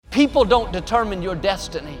People don't determine your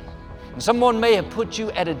destiny. And someone may have put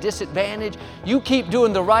you at a disadvantage. You keep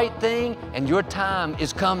doing the right thing and your time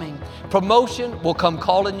is coming. Promotion will come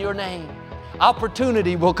calling your name.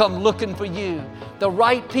 Opportunity will come looking for you. The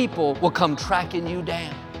right people will come tracking you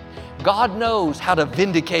down. God knows how to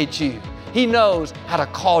vindicate you. He knows how to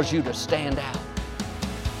cause you to stand out.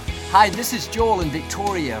 Hi, this is Joel and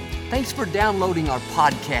Victoria. Thanks for downloading our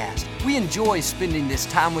podcast. We enjoy spending this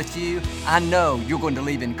time with you. I know you're going to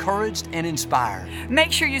leave encouraged and inspired.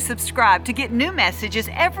 Make sure you subscribe to get new messages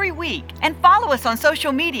every week and follow us on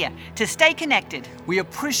social media to stay connected. We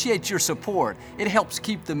appreciate your support. It helps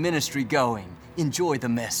keep the ministry going. Enjoy the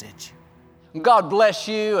message. God bless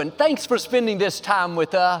you, and thanks for spending this time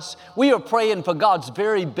with us. We are praying for God's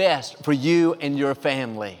very best for you and your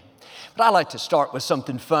family. But I like to start with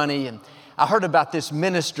something funny, and I heard about this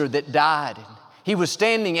minister that died. He was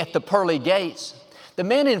standing at the pearly gates. The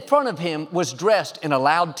man in front of him was dressed in a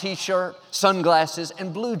loud t-shirt, sunglasses,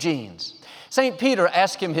 and blue jeans. St. Peter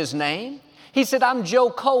asked him his name. He said, "I'm Joe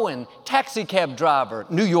Cohen, taxi cab driver,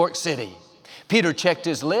 New York City." Peter checked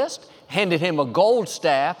his list, handed him a gold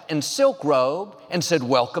staff and silk robe, and said,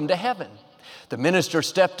 "Welcome to heaven." The minister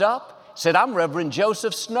stepped up, said, "I'm Reverend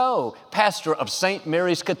Joseph Snow, pastor of St.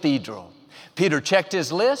 Mary's Cathedral." Peter checked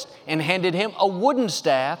his list and handed him a wooden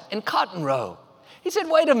staff and cotton robe. He said,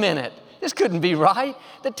 "Wait a minute, this couldn't be right.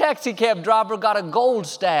 The taxi cab driver got a gold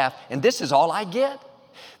staff, and this is all I get?"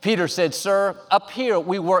 Peter said, "Sir, up here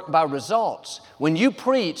we work by results. When you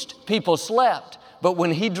preached, people slept, but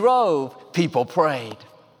when he drove, people prayed."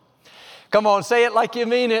 Come on, say it like you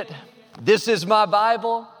mean it. This is my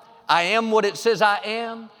Bible. I am what it says I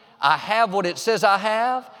am. I have what it says I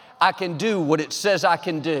have. I can do what it says I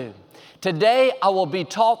can do. Today, I will be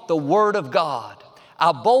taught the Word of God.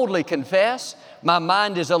 I boldly confess, my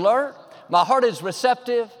mind is alert, my heart is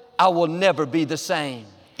receptive, I will never be the same.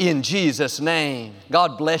 In Jesus' name,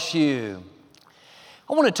 God bless you.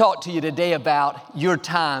 I want to talk to you today about your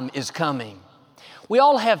time is coming. We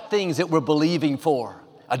all have things that we're believing for,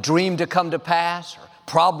 a dream to come to pass, or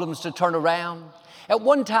problems to turn around. At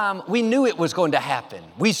one time, we knew it was going to happen.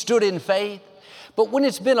 We stood in faith. But when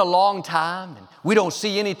it's been a long time and we don't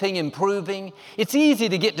see anything improving, it's easy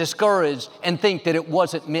to get discouraged and think that it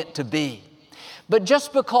wasn't meant to be. But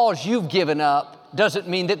just because you've given up doesn't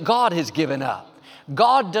mean that God has given up.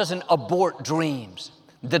 God doesn't abort dreams.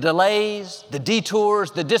 The delays, the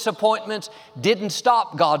detours, the disappointments didn't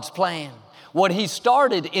stop God's plan. What He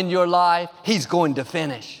started in your life, He's going to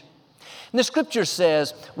finish. And the Scripture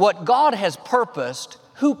says, what God has purposed,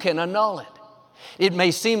 who can annul it? It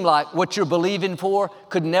may seem like what you're believing for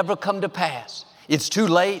could never come to pass. It's too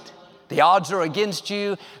late. The odds are against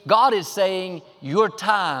you. God is saying, your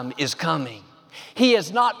time is coming. He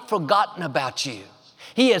has not forgotten about you.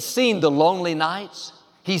 He has seen the lonely nights.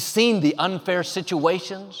 He's seen the unfair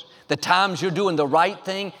situations, the times you're doing the right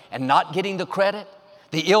thing and not getting the credit.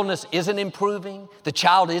 The illness isn't improving. The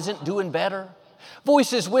child isn't doing better.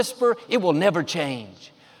 Voices whisper, it will never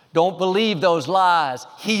change. Don't believe those lies.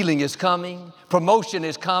 Healing is coming. Promotion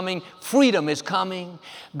is coming. Freedom is coming.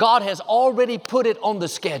 God has already put it on the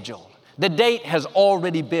schedule. The date has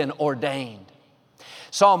already been ordained.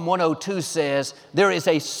 Psalm 102 says, there is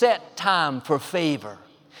a set time for favor.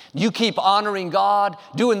 You keep honoring God,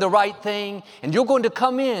 doing the right thing, and you're going to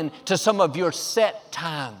come in to some of your set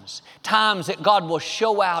times. Times that God will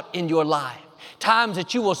show out in your life. Times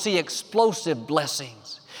that you will see explosive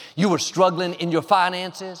blessings. You were struggling in your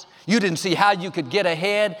finances. You didn't see how you could get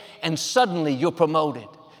ahead, and suddenly you're promoted.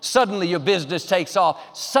 Suddenly your business takes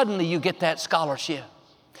off. Suddenly you get that scholarship.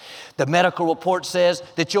 The medical report says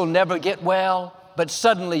that you'll never get well, but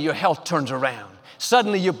suddenly your health turns around.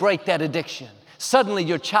 Suddenly you break that addiction. Suddenly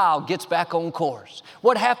your child gets back on course.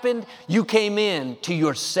 What happened? You came in to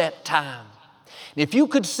your set time. And if you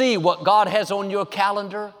could see what God has on your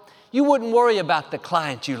calendar, you wouldn't worry about the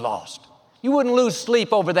client you lost. You wouldn't lose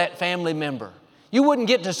sleep over that family member. You wouldn't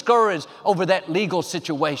get discouraged over that legal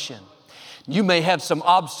situation. You may have some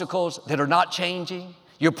obstacles that are not changing.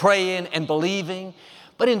 You're praying and believing,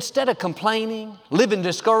 but instead of complaining, living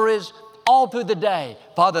discouraged all through the day,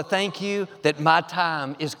 Father, thank you that my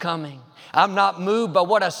time is coming. I'm not moved by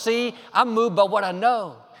what I see. I'm moved by what I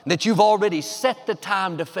know, that you've already set the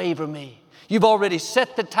time to favor me. You've already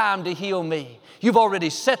set the time to heal me. You've already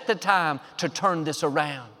set the time to turn this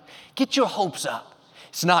around. Get your hopes up.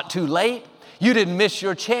 It's not too late. You didn't miss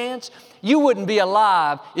your chance. You wouldn't be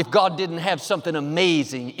alive if God didn't have something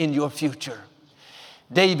amazing in your future.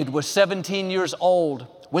 David was 17 years old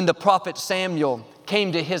when the prophet Samuel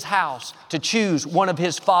came to his house to choose one of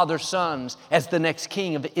his father's sons as the next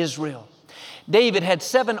king of Israel. David had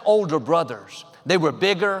 7 older brothers. They were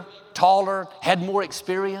bigger, taller, had more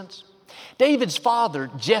experience. David's father,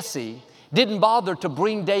 Jesse, didn't bother to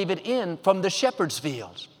bring David in from the shepherd's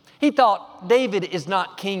fields. He thought, David is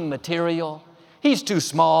not king material. He's too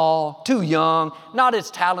small, too young, not as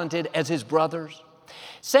talented as his brothers.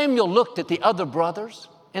 Samuel looked at the other brothers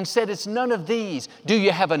and said, it's none of these. Do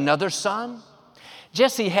you have another son?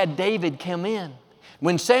 Jesse had David come in.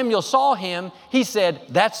 When Samuel saw him, he said,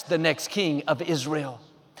 that's the next king of Israel.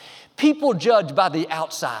 People judge by the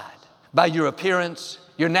outside, by your appearance,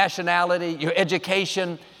 your nationality, your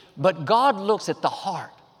education, but God looks at the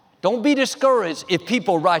heart. Don't be discouraged if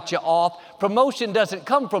people write you off. Promotion doesn't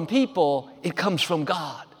come from people, it comes from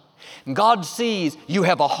God. And God sees you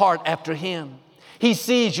have a heart after Him. He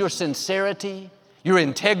sees your sincerity, your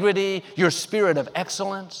integrity, your spirit of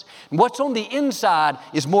excellence. And what's on the inside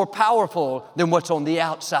is more powerful than what's on the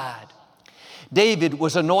outside. David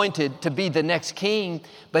was anointed to be the next king,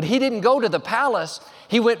 but he didn't go to the palace.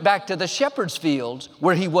 He went back to the shepherd's fields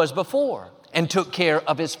where he was before and took care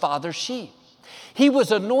of his father's sheep. He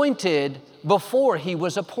was anointed before he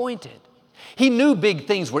was appointed. He knew big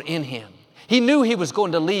things were in him. He knew he was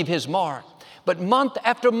going to leave his mark. But month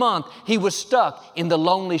after month, he was stuck in the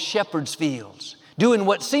lonely shepherd's fields, doing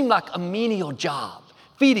what seemed like a menial job,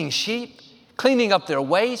 feeding sheep, cleaning up their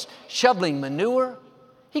waste, shoveling manure.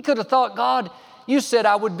 He could have thought, God, you said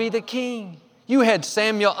I would be the king. You had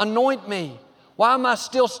Samuel anoint me. Why am I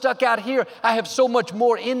still stuck out here? I have so much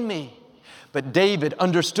more in me. But David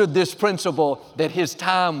understood this principle that his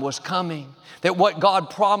time was coming, that what God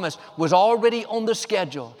promised was already on the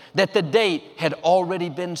schedule, that the date had already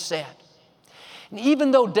been set. And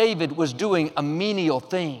even though David was doing a menial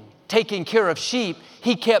thing, taking care of sheep,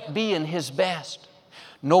 he kept being his best.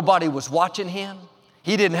 Nobody was watching him.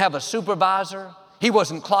 He didn't have a supervisor. He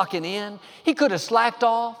wasn't clocking in. He could have slacked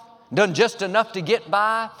off, done just enough to get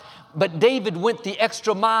by, but David went the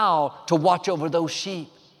extra mile to watch over those sheep.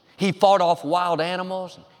 He fought off wild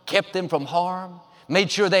animals, kept them from harm,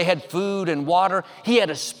 made sure they had food and water. He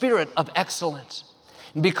had a spirit of excellence.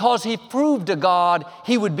 And because he proved to God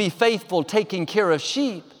he would be faithful taking care of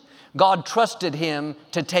sheep, God trusted him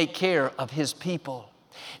to take care of His people.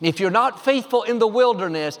 And if you're not faithful in the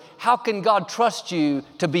wilderness, how can God trust you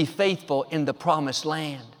to be faithful in the promised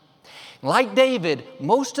land? Like David,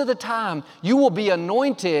 most of the time you will be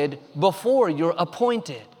anointed before you're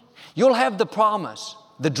appointed. You'll have the promise,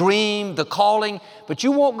 the dream, the calling, but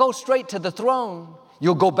you won't go straight to the throne.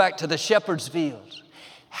 You'll go back to the shepherd's fields.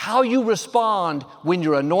 How you respond when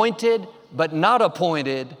you're anointed but not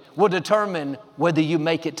appointed will determine whether you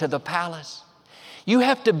make it to the palace. You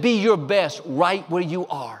have to be your best right where you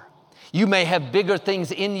are. You may have bigger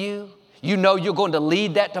things in you. You know you're going to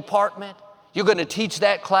lead that department. You're going to teach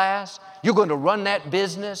that class. You're going to run that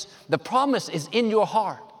business. The promise is in your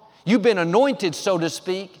heart. You've been anointed, so to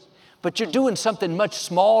speak, but you're doing something much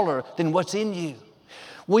smaller than what's in you.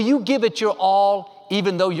 Will you give it your all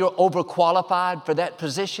even though you're overqualified for that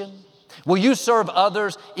position? Will you serve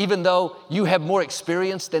others even though you have more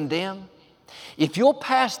experience than them? If you'll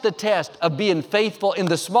pass the test of being faithful in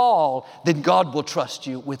the small, then God will trust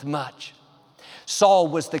you with much. Saul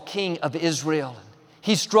was the king of Israel.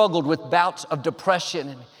 He struggled with bouts of depression,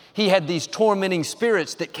 and he had these tormenting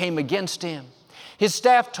spirits that came against him. His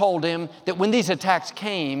staff told him that when these attacks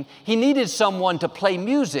came, he needed someone to play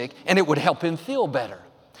music and it would help him feel better.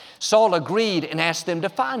 Saul agreed and asked them to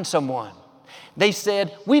find someone. They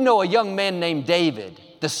said, we know a young man named David,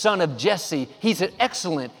 the son of Jesse. He's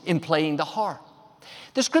excellent in playing the harp.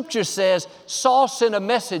 The scripture says Saul sent a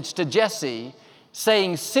message to Jesse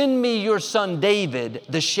saying, send me your son David,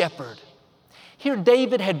 the shepherd. Here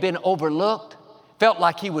David had been overlooked, felt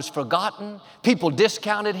like he was forgotten. People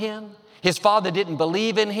discounted him. His father didn't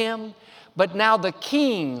believe in him. But now the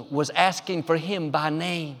king was asking for him by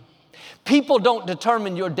name. People don't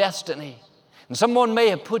determine your destiny. And someone may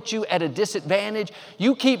have put you at a disadvantage.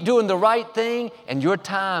 You keep doing the right thing and your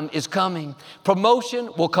time is coming. Promotion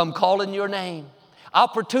will come calling your name.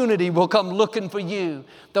 Opportunity will come looking for you.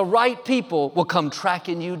 The right people will come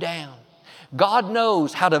tracking you down. God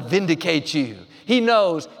knows how to vindicate you. He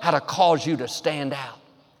knows how to cause you to stand out.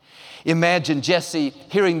 Imagine Jesse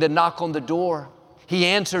hearing the knock on the door. He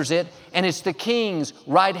answers it, and it's the king's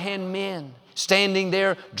right-hand men standing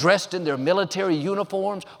there dressed in their military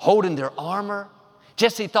uniforms, holding their armor.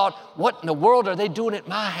 Jesse thought, what in the world are they doing at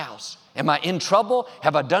my house? Am I in trouble?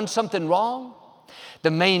 Have I done something wrong?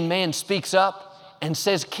 The main man speaks up and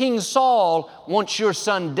says, King Saul wants your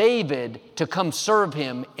son David to come serve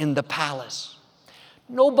him in the palace.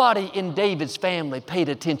 Nobody in David's family paid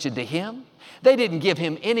attention to him. They didn't give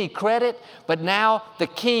him any credit, but now the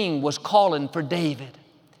king was calling for David.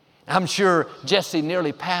 I'm sure Jesse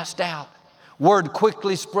nearly passed out. Word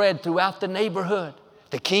quickly spread throughout the neighborhood.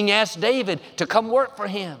 The king asked David to come work for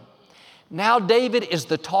him. Now David is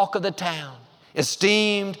the talk of the town,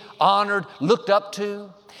 esteemed, honored, looked up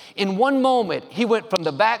to. In one moment, he went from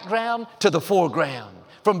the background to the foreground,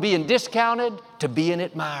 from being discounted to being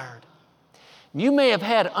admired. You may have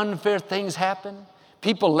had unfair things happen.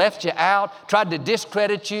 People left you out, tried to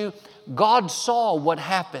discredit you. God saw what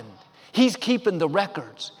happened. He's keeping the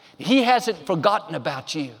records. He hasn't forgotten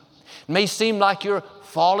about you. It may seem like you're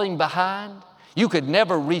falling behind. You could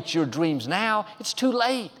never reach your dreams now. It's too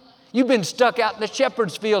late. You've been stuck out in the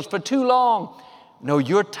shepherd's fields for too long. No,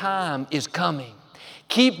 your time is coming.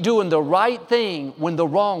 Keep doing the right thing when the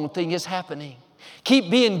wrong thing is happening.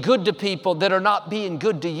 Keep being good to people that are not being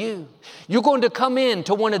good to you. You're going to come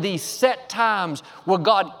into one of these set times where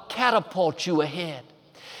God catapults you ahead.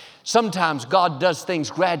 Sometimes God does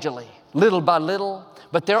things gradually, little by little,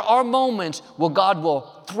 but there are moments where God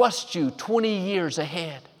will thrust you 20 years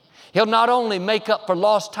ahead. He'll not only make up for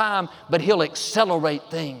lost time, but He'll accelerate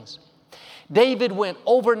things. David went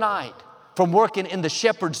overnight from working in the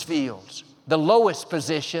shepherd's fields, the lowest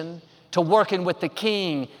position, to working with the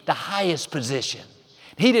king, the highest position.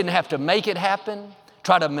 He didn't have to make it happen,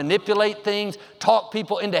 try to manipulate things, talk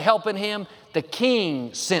people into helping him. The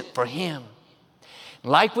king sent for him.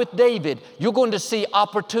 Like with David, you're going to see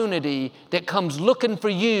opportunity that comes looking for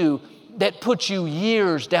you that puts you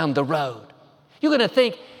years down the road. You're going to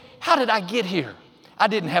think, how did I get here? I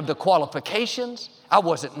didn't have the qualifications. I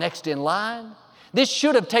wasn't next in line. This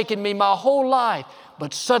should have taken me my whole life.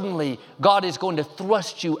 But suddenly, God is going to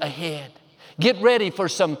thrust you ahead. Get ready for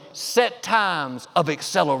some set times of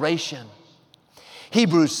acceleration.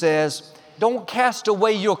 Hebrews says, don't cast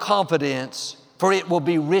away your confidence, for it will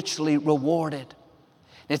be richly rewarded.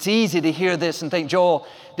 It's easy to hear this and think, Joel,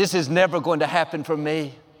 this is never going to happen for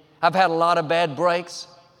me. I've had a lot of bad breaks.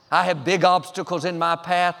 I have big obstacles in my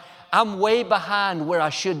path. I'm way behind where I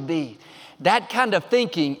should be. That kind of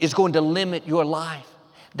thinking is going to limit your life.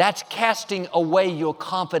 That's casting away your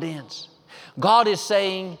confidence. God is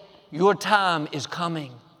saying, your time is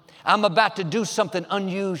coming. I'm about to do something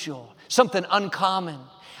unusual, something uncommon.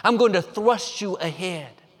 I'm going to thrust you ahead.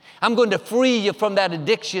 I'm going to free you from that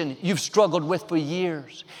addiction you've struggled with for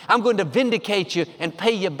years. I'm going to vindicate you and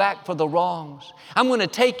pay you back for the wrongs. I'm going to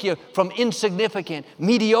take you from insignificant,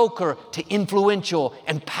 mediocre to influential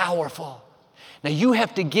and powerful. Now you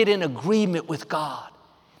have to get in agreement with God.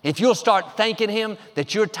 If you'll start thanking Him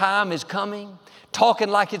that your time is coming, talking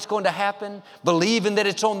like it's going to happen, believing that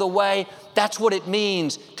it's on the way, that's what it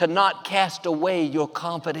means to not cast away your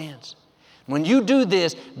confidence. When you do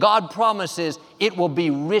this, God promises it will be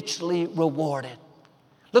richly rewarded.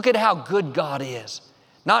 Look at how good God is.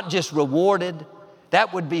 Not just rewarded,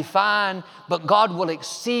 that would be fine, but God will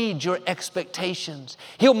exceed your expectations.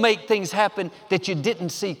 He'll make things happen that you didn't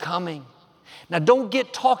see coming. Now, don't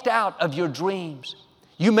get talked out of your dreams.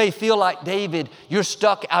 You may feel like David, you're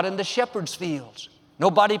stuck out in the shepherd's fields.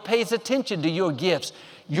 Nobody pays attention to your gifts.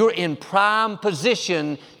 You're in prime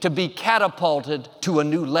position to be catapulted to a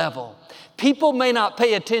new level. People may not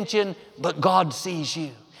pay attention, but God sees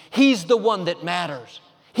you. He's the one that matters.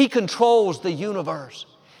 He controls the universe.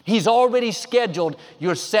 He's already scheduled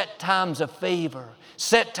your set times of favor,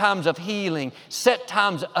 set times of healing, set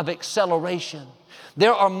times of acceleration.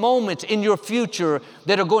 There are moments in your future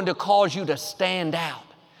that are going to cause you to stand out.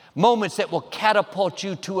 Moments that will catapult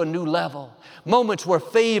you to a new level. Moments where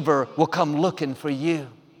favor will come looking for you.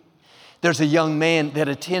 There's a young man that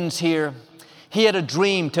attends here. He had a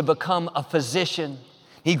dream to become a physician.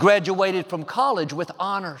 He graduated from college with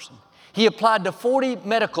honors. He applied to 40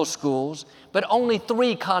 medical schools, but only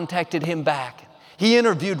 3 contacted him back. He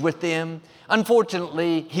interviewed with them.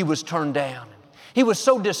 Unfortunately, he was turned down. He was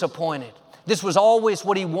so disappointed. This was always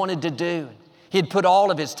what he wanted to do. He had put all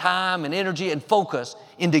of his time and energy and focus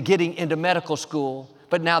into getting into medical school,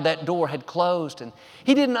 but now that door had closed and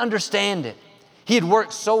he didn't understand it. He had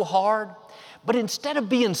worked so hard, but instead of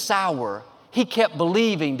being sour, he kept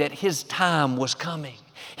believing that his time was coming.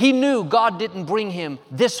 He knew God didn't bring him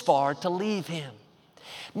this far to leave him.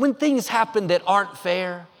 When things happen that aren't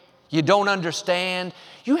fair, you don't understand,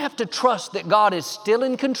 you have to trust that God is still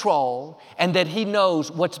in control and that He knows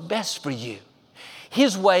what's best for you.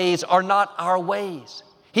 His ways are not our ways.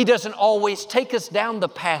 He doesn't always take us down the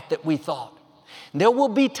path that we thought. There will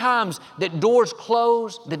be times that doors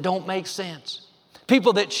close that don't make sense.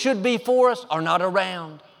 People that should be for us are not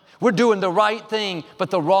around. We're doing the right thing,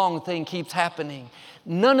 but the wrong thing keeps happening.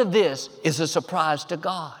 None of this is a surprise to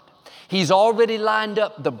God. He's already lined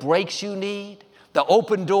up the breaks you need, The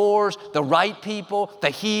open doors, the right people, the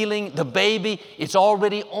healing, the baby, it's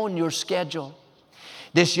already on your schedule.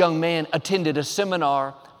 This young man attended a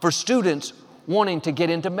seminar for students wanting to get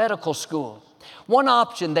into medical school. One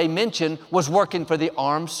option they mentioned was working for the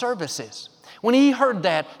armed services. When he heard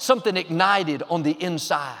that, something ignited on the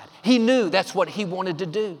inside. He knew that's what he wanted to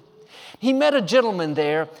do. He met a gentleman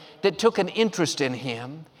there that took an interest in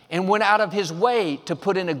him and went out of his way to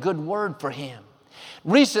put in a good word for him.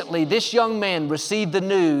 Recently, this young man received the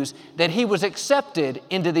news that he was accepted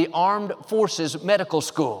into the Armed Forces Medical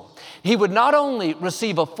School. He would not only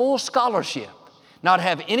receive a full scholarship, not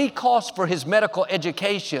have any cost for his medical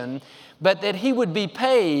education, but that he would be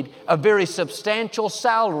paid a very substantial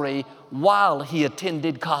salary while he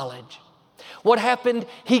attended college. What happened?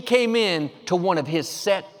 He came in to one of his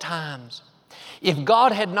set times. If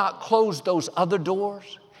God had not closed those other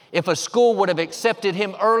doors, if a school would have accepted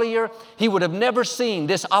him earlier, he would have never seen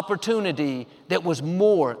this opportunity that was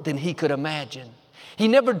more than he could imagine. He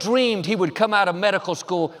never dreamed he would come out of medical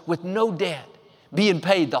school with no debt, being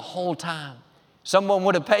paid the whole time. Someone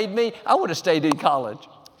would have paid me, I would have stayed in college.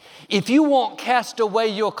 If you won't cast away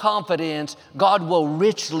your confidence, God will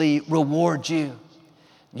richly reward you.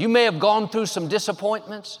 You may have gone through some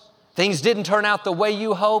disappointments. Things didn't turn out the way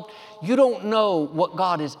you hoped. You don't know what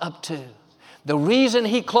God is up to. The reason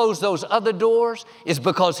He closed those other doors is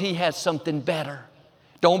because He has something better.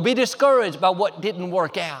 Don't be discouraged by what didn't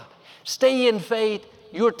work out. Stay in faith.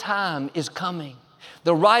 Your time is coming.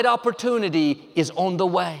 The right opportunity is on the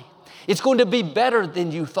way. It's going to be better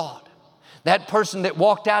than you thought. That person that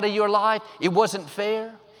walked out of your life, it wasn't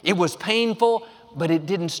fair. It was painful, but it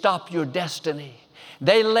didn't stop your destiny.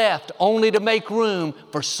 They left only to make room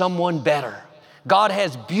for someone better. God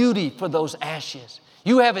has beauty for those ashes.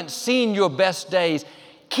 You haven't seen your best days.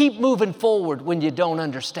 Keep moving forward when you don't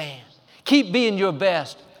understand. Keep being your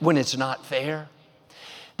best when it's not fair.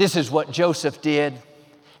 This is what Joseph did.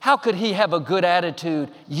 How could he have a good attitude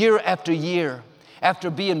year after year after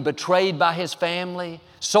being betrayed by his family,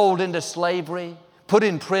 sold into slavery, put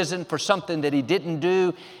in prison for something that he didn't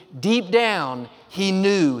do? Deep down, he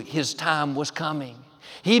knew his time was coming.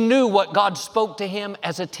 He knew what God spoke to him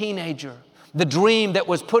as a teenager. The dream that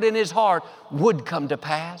was put in his heart would come to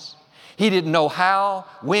pass. He didn't know how,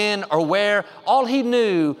 when, or where. All he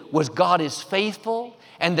knew was God is faithful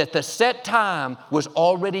and that the set time was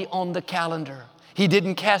already on the calendar. He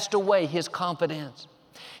didn't cast away his confidence.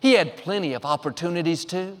 He had plenty of opportunities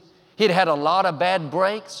too. He'd had a lot of bad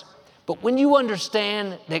breaks. But when you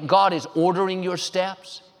understand that God is ordering your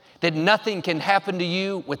steps, that nothing can happen to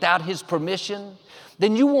you without His permission,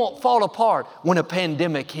 then you won't fall apart when a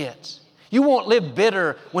pandemic hits. You won't live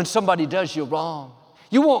bitter when somebody does you wrong.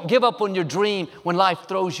 You won't give up on your dream when life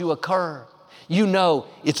throws you a curve. You know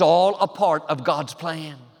it's all a part of God's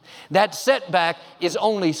plan. That setback is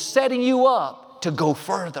only setting you up to go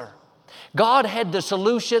further. God had the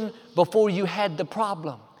solution before you had the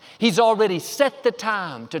problem. He's already set the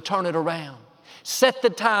time to turn it around. Set the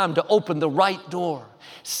time to open the right door.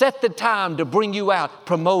 Set the time to bring you out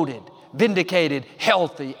promoted, vindicated,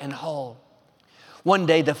 healthy, and whole. One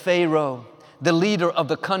day the Pharaoh, the leader of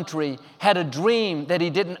the country, had a dream that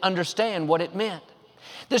he didn't understand what it meant.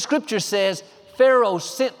 The scripture says Pharaoh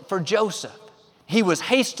sent for Joseph. He was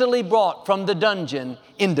hastily brought from the dungeon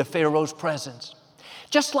into Pharaoh's presence.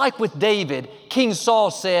 Just like with David, King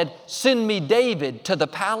Saul said, "Send me David to the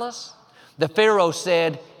palace." The Pharaoh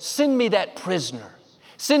said, "Send me that prisoner.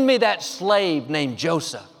 Send me that slave named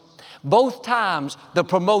Joseph." Both times the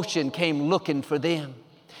promotion came looking for them.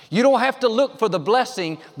 You don't have to look for the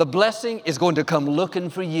blessing. The blessing is going to come looking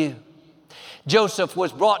for you. Joseph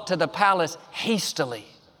was brought to the palace hastily.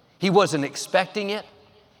 He wasn't expecting it.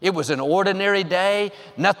 It was an ordinary day,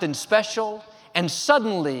 nothing special. And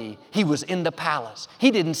suddenly he was in the palace.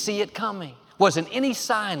 He didn't see it coming. Wasn't any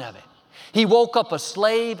sign of it. He woke up a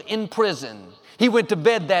slave in prison. He went to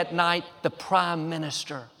bed that night the prime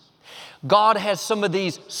minister. God has some of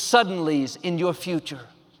these suddenlies in your future.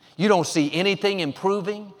 You don't see anything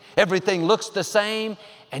improving. Everything looks the same,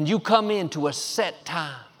 and you come into a set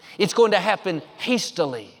time. It's going to happen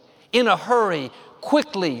hastily, in a hurry.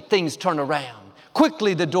 Quickly things turn around.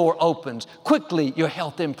 Quickly the door opens. Quickly your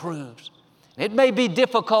health improves. It may be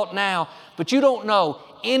difficult now, but you don't know.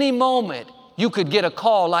 Any moment you could get a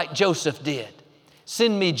call like Joseph did.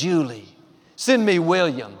 Send me Julie. Send me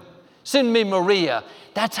William. Send me Maria.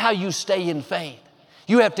 That's how you stay in faith.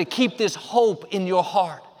 You have to keep this hope in your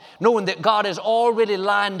heart, knowing that God has already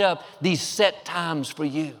lined up these set times for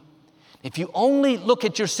you. If you only look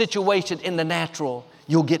at your situation in the natural,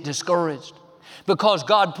 you'll get discouraged, because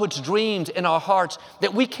God puts dreams in our hearts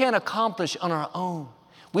that we can't accomplish on our own.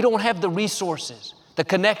 We don't have the resources, the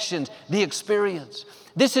connections, the experience.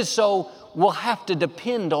 This is so we'll have to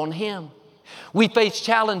depend on Him. We face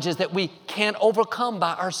challenges that we can't overcome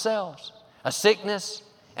by ourselves. A sickness,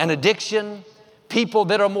 an addiction, people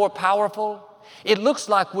that are more powerful. It looks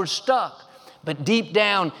like we're stuck, but deep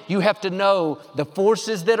down you have to know the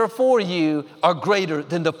forces that are for you are greater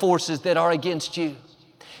than the forces that are against you.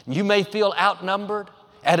 You may feel outnumbered,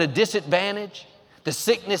 at a disadvantage. The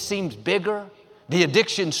sickness seems bigger, the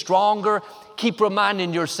addiction stronger. Keep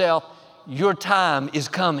reminding yourself, your time is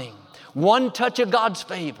coming. One touch of God's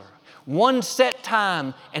favor, one set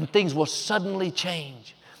time, and things will suddenly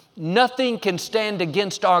change. Nothing can stand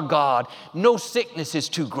against our God. No sickness is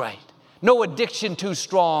too great. No addiction too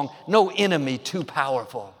strong. No enemy too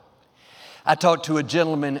powerful. I talked to a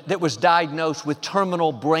gentleman that was diagnosed with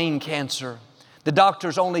terminal brain cancer. The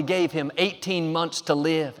doctors only gave him 18 months to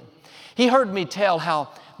live. He heard me tell how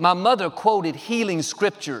my mother quoted healing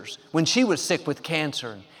scriptures when she was sick with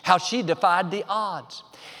cancer, and how she defied the odds.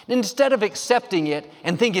 And instead of accepting it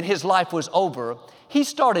and thinking his life was over, he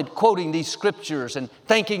started quoting these scriptures and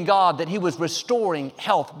thanking God that He was restoring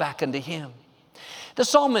health back into him. The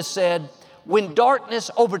psalmist said, when darkness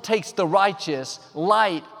overtakes the righteous,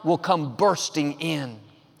 light will come bursting in.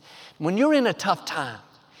 When you're in a tough time,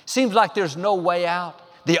 seems like there's no way out,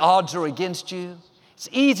 the odds are against you, it's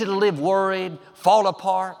easy to live worried, fall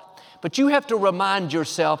apart, but you have to remind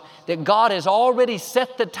yourself that God has already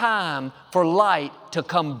set the time for light to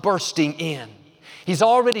come bursting in. He's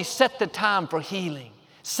already set the time for healing,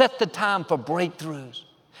 set the time for breakthroughs.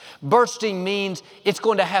 Bursting means it's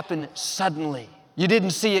going to happen suddenly. You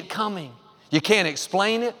didn't see it coming. You can't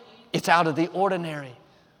explain it. It's out of the ordinary.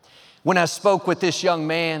 When I spoke with this young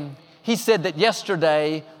man, he said that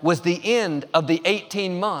yesterday was the end of the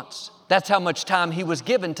 18 months. That's how much time he was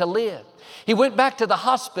given to live. He went back to the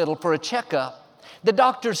hospital for a checkup. The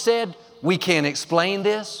doctor said, we can't explain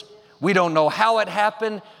this. We don't know how it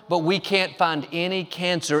happened, but we can't find any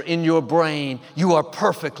cancer in your brain. You are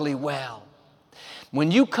perfectly well. When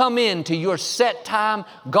you come into your set time,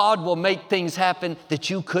 God will make things happen that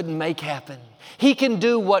you couldn't make happen. He can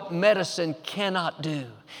do what medicine cannot do.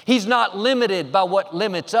 He's not limited by what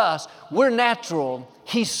limits us. We're natural.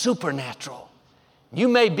 He's supernatural. You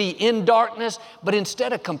may be in darkness, but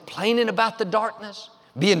instead of complaining about the darkness,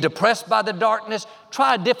 being depressed by the darkness,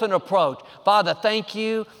 try a different approach. Father, thank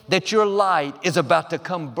you that your light is about to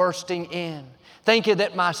come bursting in. Thank you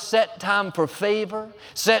that my set time for favor,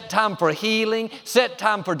 set time for healing, set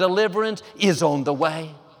time for deliverance is on the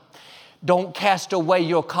way. Don't cast away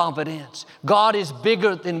your confidence. God is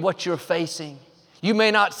bigger than what you're facing. You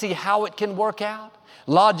may not see how it can work out.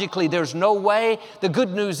 Logically, there's no way. The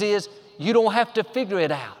good news is you don't have to figure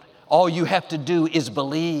it out. All you have to do is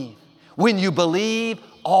believe. When you believe,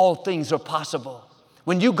 all things are possible.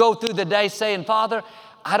 When you go through the day saying, Father,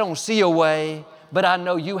 I don't see a way, but I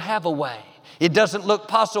know you have a way. It doesn't look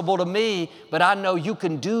possible to me, but I know you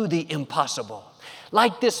can do the impossible.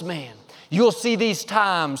 Like this man, you'll see these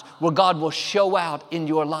times where God will show out in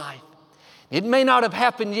your life. It may not have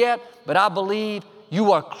happened yet, but I believe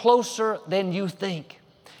you are closer than you think.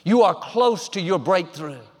 You are close to your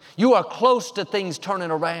breakthrough. You are close to things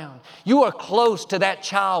turning around. You are close to that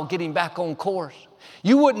child getting back on course.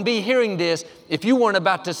 You wouldn't be hearing this if you weren't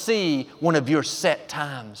about to see one of your set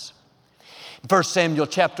times. In 1 Samuel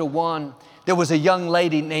chapter 1, there was a young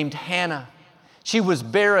lady named Hannah. She was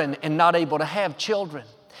barren and not able to have children.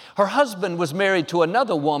 Her husband was married to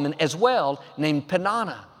another woman as well named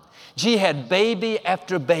Peninnah. She had baby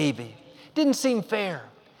after baby. Didn't seem fair.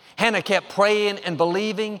 Hannah kept praying and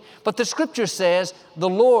believing, but the scripture says the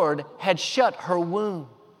Lord had shut her womb.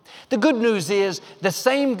 The good news is the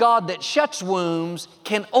same God that shuts wombs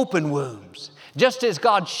can open wombs. Just as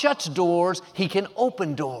God shuts doors, He can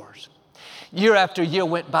open doors. Year after year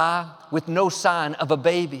went by with no sign of a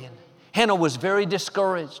baby, and Hannah was very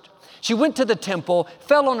discouraged. She went to the temple,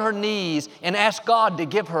 fell on her knees, and asked God to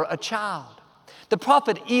give her a child. The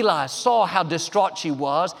prophet Eli saw how distraught she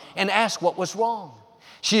was and asked what was wrong.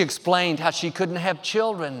 She explained how she couldn't have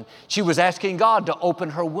children. She was asking God to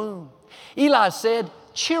open her womb. Eli said,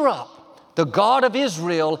 cheer up. The God of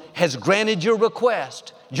Israel has granted your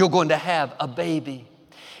request. You're going to have a baby.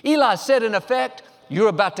 Eli said, in effect, you're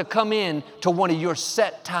about to come in to one of your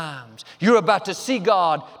set times. You're about to see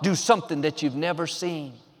God do something that you've never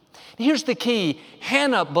seen. Here's the key.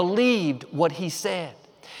 Hannah believed what he said.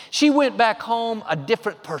 She went back home a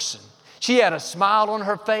different person. She had a smile on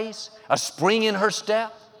her face, a spring in her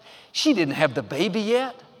step. She didn't have the baby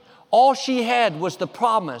yet. All she had was the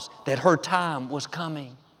promise that her time was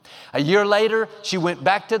coming. A year later, she went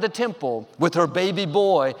back to the temple with her baby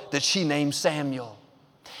boy that she named Samuel.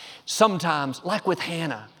 Sometimes, like with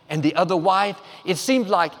Hannah and the other wife, it seems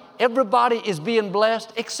like everybody is being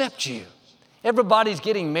blessed except you. Everybody's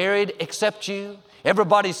getting married except you.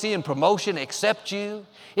 Everybody's seeing promotion except you.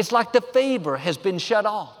 It's like the favor has been shut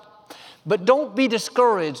off. But don't be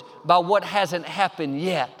discouraged by what hasn't happened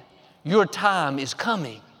yet. Your time is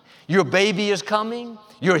coming. Your baby is coming.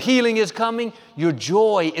 Your healing is coming. Your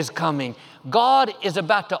joy is coming. God is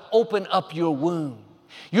about to open up your womb.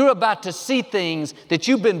 You're about to see things that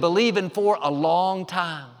you've been believing for a long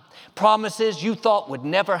time. Promises you thought would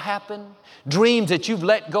never happen. Dreams that you've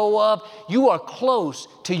let go of. You are close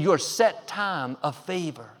to your set time of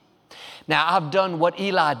favor. Now, I've done what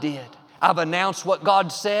Eli did. I've announced what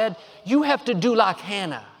God said. You have to do like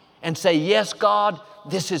Hannah and say, yes, God,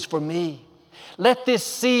 this is for me. Let this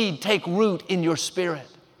seed take root in your spirit.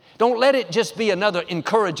 Don't let it just be another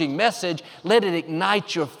encouraging message. Let it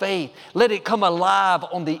ignite your faith. Let it come alive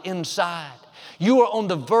on the inside. You are on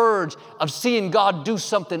the verge of seeing God do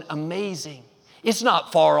something amazing. It's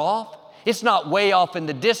not far off. It's not way off in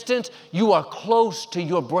the distance. You are close to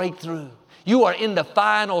your breakthrough. You are in the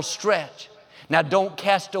final stretch. Now, don't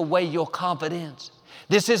cast away your confidence.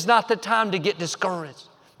 This is not the time to get discouraged.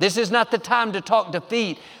 This is not the time to talk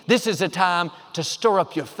defeat. This is a time to stir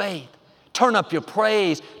up your faith. Turn up your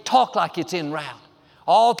praise. Talk like it's en route.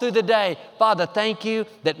 All through the day, Father, thank you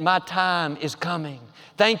that my time is coming.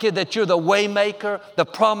 Thank you that you're the way maker, the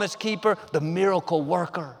promise keeper, the miracle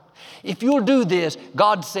worker. If you'll do this,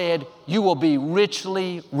 God said, you will be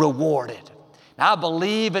richly rewarded. Now, I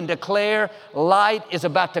believe and declare light is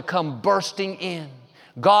about to come bursting in.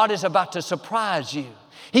 God is about to surprise you.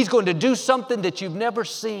 He's going to do something that you've never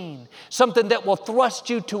seen, something that will thrust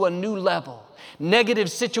you to a new level. Negative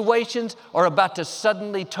situations are about to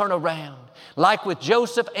suddenly turn around. Like with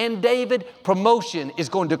Joseph and David, promotion is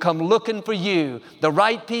going to come looking for you. The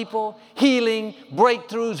right people, healing,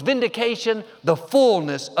 breakthroughs, vindication, the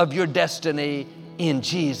fullness of your destiny in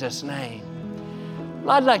Jesus' name.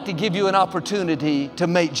 Well, I'd like to give you an opportunity to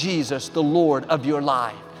make Jesus the Lord of your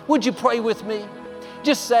life. Would you pray with me?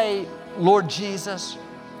 Just say, Lord Jesus,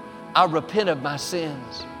 I repent of my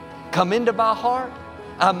sins. Come into my heart.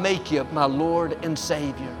 I make you my Lord and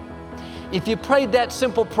Savior. If you prayed that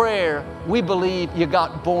simple prayer, we believe you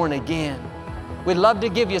got born again. We'd love to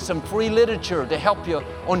give you some free literature to help you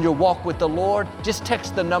on your walk with the Lord. Just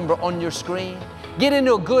text the number on your screen. Get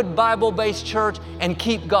into a good Bible-based church and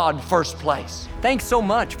keep God first place. Thanks so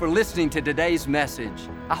much for listening to today's message.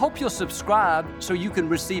 I hope you'll subscribe so you can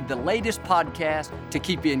receive the latest podcast to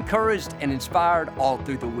keep you encouraged and inspired all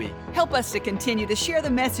through the week. Help us to continue to share the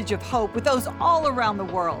message of hope with those all around the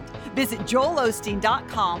world. Visit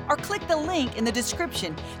joelosteen.com or click the link in the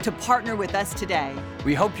description to partner with us today.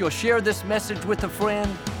 We hope you'll share this message with a friend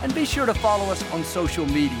and be sure to follow us on social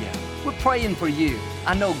media. We're praying for you.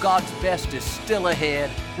 I know God's best is still ahead.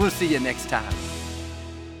 We'll see you next time.